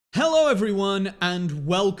Hello everyone and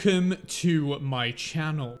welcome to my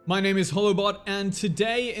channel. My name is Holobot and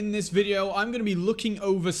today in this video I'm going to be looking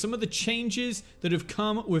over some of the changes that have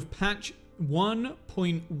come with patch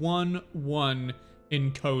 1.11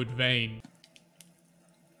 in Code Vein.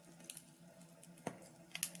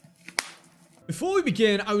 Before we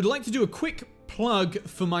begin, I would like to do a quick plug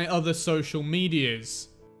for my other social medias.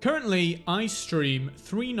 Currently, I stream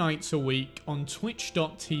 3 nights a week on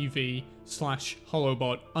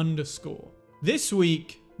twitch.tv/holobot_. This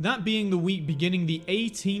week, that being the week beginning the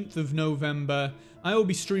 18th of November, I will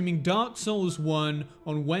be streaming Dark Souls 1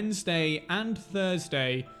 on Wednesday and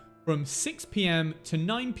Thursday from 6 PM to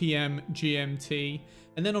 9 PM GMT.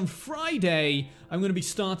 And then on Friday, I'm going to be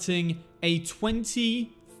starting a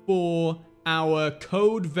 24-hour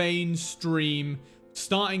Code Vein stream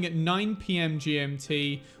starting at 9 PM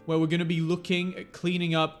GMT, where we're going to be looking at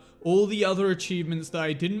cleaning up all the other achievements that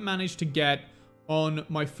I didn't manage to get on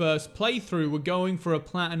my first playthrough. We're going for a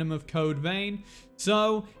platinum of Code Vein.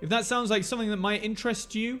 So if that sounds like something that might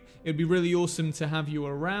interest you, it'd be really awesome to have you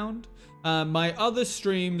around. My other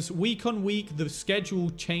streams, week on week, the schedule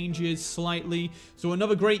changes slightly. So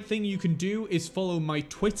another great thing you can do is follow my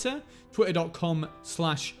Twitter,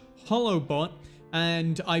 twitter.com/holobot.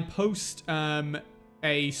 And I post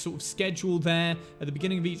a sort of schedule there at the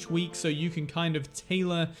beginning of each week, so you can kind of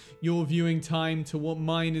tailor your viewing time to what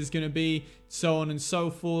mine is going to be, so on and so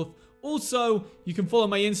forth. Also, you can follow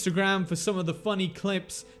my Instagram for some of the funny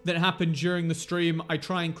clips that happen during the stream. I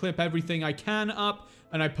try and clip everything I can up,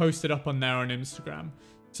 and I post it up on there on Instagram.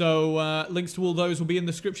 So links to all those will be in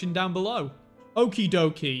the description down below. Okie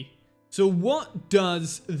dokie. So what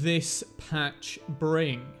does this patch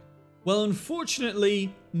bring? Well,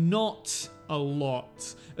 unfortunately, not a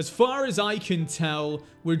lot. As far as I can tell,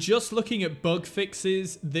 we're just looking at bug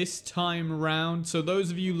fixes this time around. So those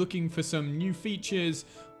of you looking for some new features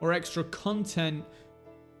or extra content,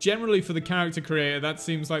 generally for the character creator, that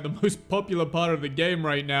seems like the most popular part of the game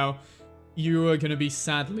right now, you are going to be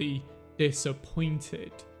sadly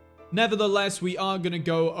disappointed. Nevertheless, we are going to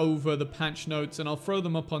go over the patch notes, and I'll throw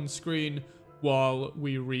them up on screen while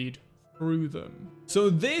we read through them. So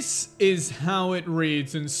this is how it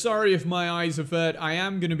reads, and sorry if my eyes avert, I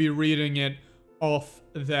am going to be reading it off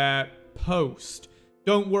their post.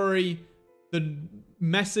 Don't worry, the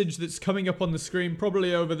message that's coming up on the screen,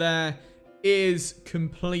 probably over there, is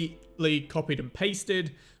completely copied and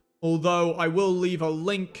pasted, although I will leave a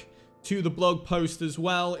link to the blog post as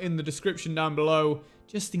well in the description down below,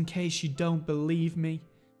 just in case you don't believe me.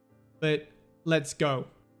 But let's go.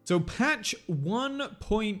 So patch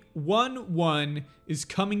 1.11 is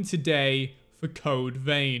coming today for Code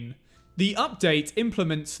Vein. The update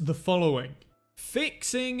implements the following: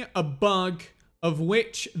 fixing a bug of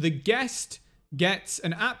which the guest gets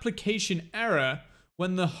an application error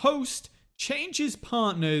when the host changes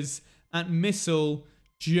partners at Missile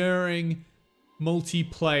during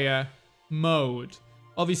multiplayer mode.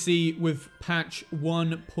 Obviously, with patch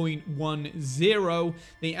 1.10,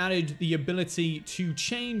 they added the ability to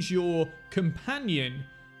change your companion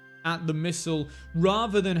at the Missile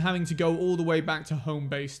rather than having to go all the way back to home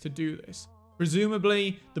base to do this.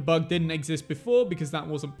 Presumably, the bug didn't exist before because that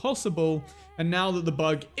wasn't possible, and now that the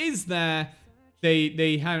bug is there,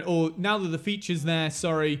 now that the feature's there,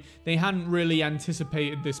 sorry, they hadn't really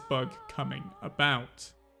anticipated this bug coming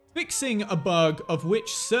about. Fixing a bug of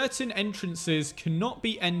which certain entrances cannot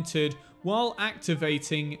be entered while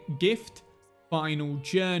activating Gift Final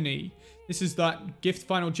Journey. This is that Gift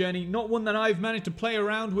Final Journey, not one that I've managed to play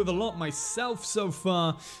around with a lot myself so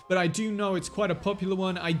far, but I do know it's quite a popular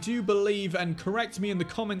one. I do believe, and correct me in the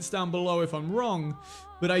comments down below if I'm wrong,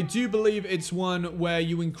 but I do believe it's one where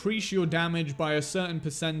you increase your damage by a certain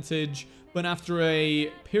percentage, but after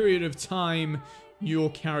a period of time,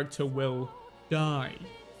 your character will die.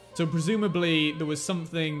 So presumably there was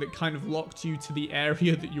something that kind of locked you to the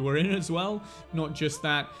area that you were in as well, not just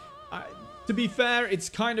that. To be fair, it's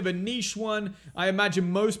kind of a niche one. I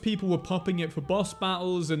imagine most people were popping it for boss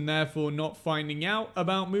battles and therefore not finding out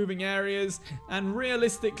about moving areas. And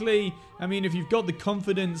realistically, I mean, if you've got the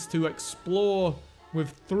confidence to explore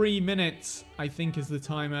with 3 minutes, I think is the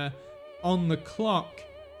timer, on the clock,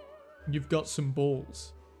 you've got some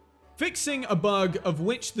balls. Fixing a bug of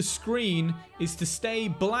which the screen is to stay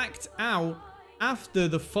blacked out after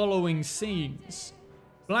the following scenes: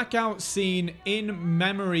 blackout scene in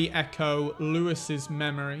Memory Echo, Lewis's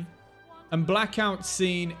memory, and blackout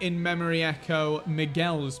scene in Memory Echo,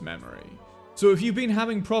 Miguel's memory. So if you've been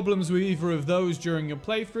having problems with either of those during your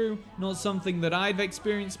playthrough, not something that I've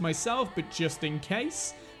experienced myself, but just in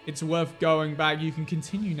case, it's worth going back. You can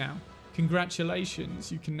continue now.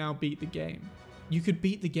 Congratulations, you can now beat the game. you could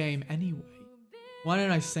beat the game anyway. Why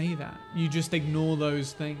did I say that? You just ignore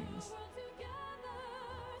those things.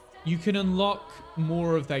 You can unlock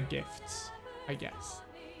more of their gifts, I guess.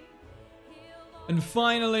 And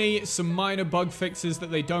finally, some minor bug fixes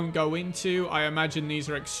that they don't go into. I imagine these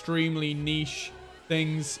are extremely niche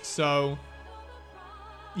things, so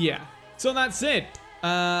yeah. So that's it.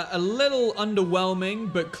 A little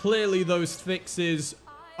underwhelming, but clearly those fixes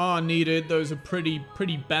are needed. Those are pretty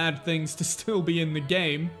bad things to still be in the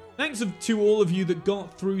game. Thanks to all of you that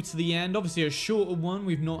got through to the end. Obviously a shorter one.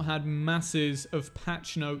 We've not had masses of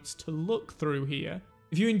patch notes to look through here.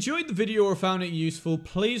 If you enjoyed the video or found it useful,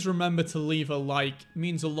 please remember to leave a like. It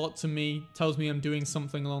means a lot to me. Tells me I'm doing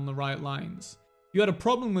something along the right lines. If you had a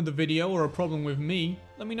problem with the video or a problem with me,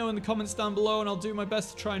 let me know in the comments down below and I'll do my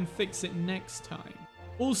best to try and fix it next time.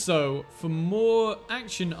 Also, for more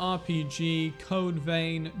action RPG, Code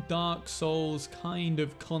Vein, Dark Souls kind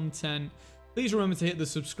of content, please remember to hit the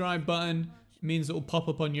subscribe button. It means it will pop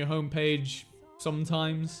up on your homepage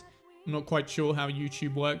sometimes. I'm not quite sure how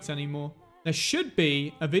YouTube works anymore. There should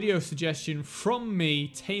be a video suggestion from me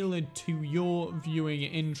tailored to your viewing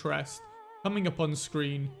interest coming up on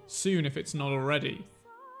screen soon if it's not already.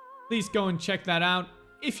 Please go and check that out.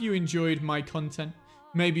 If you enjoyed my content,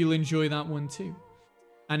 maybe you'll enjoy that one too.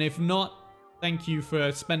 And if not, thank you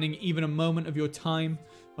for spending even a moment of your time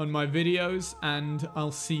on my videos, and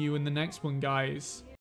I'll see you in the next one, guys.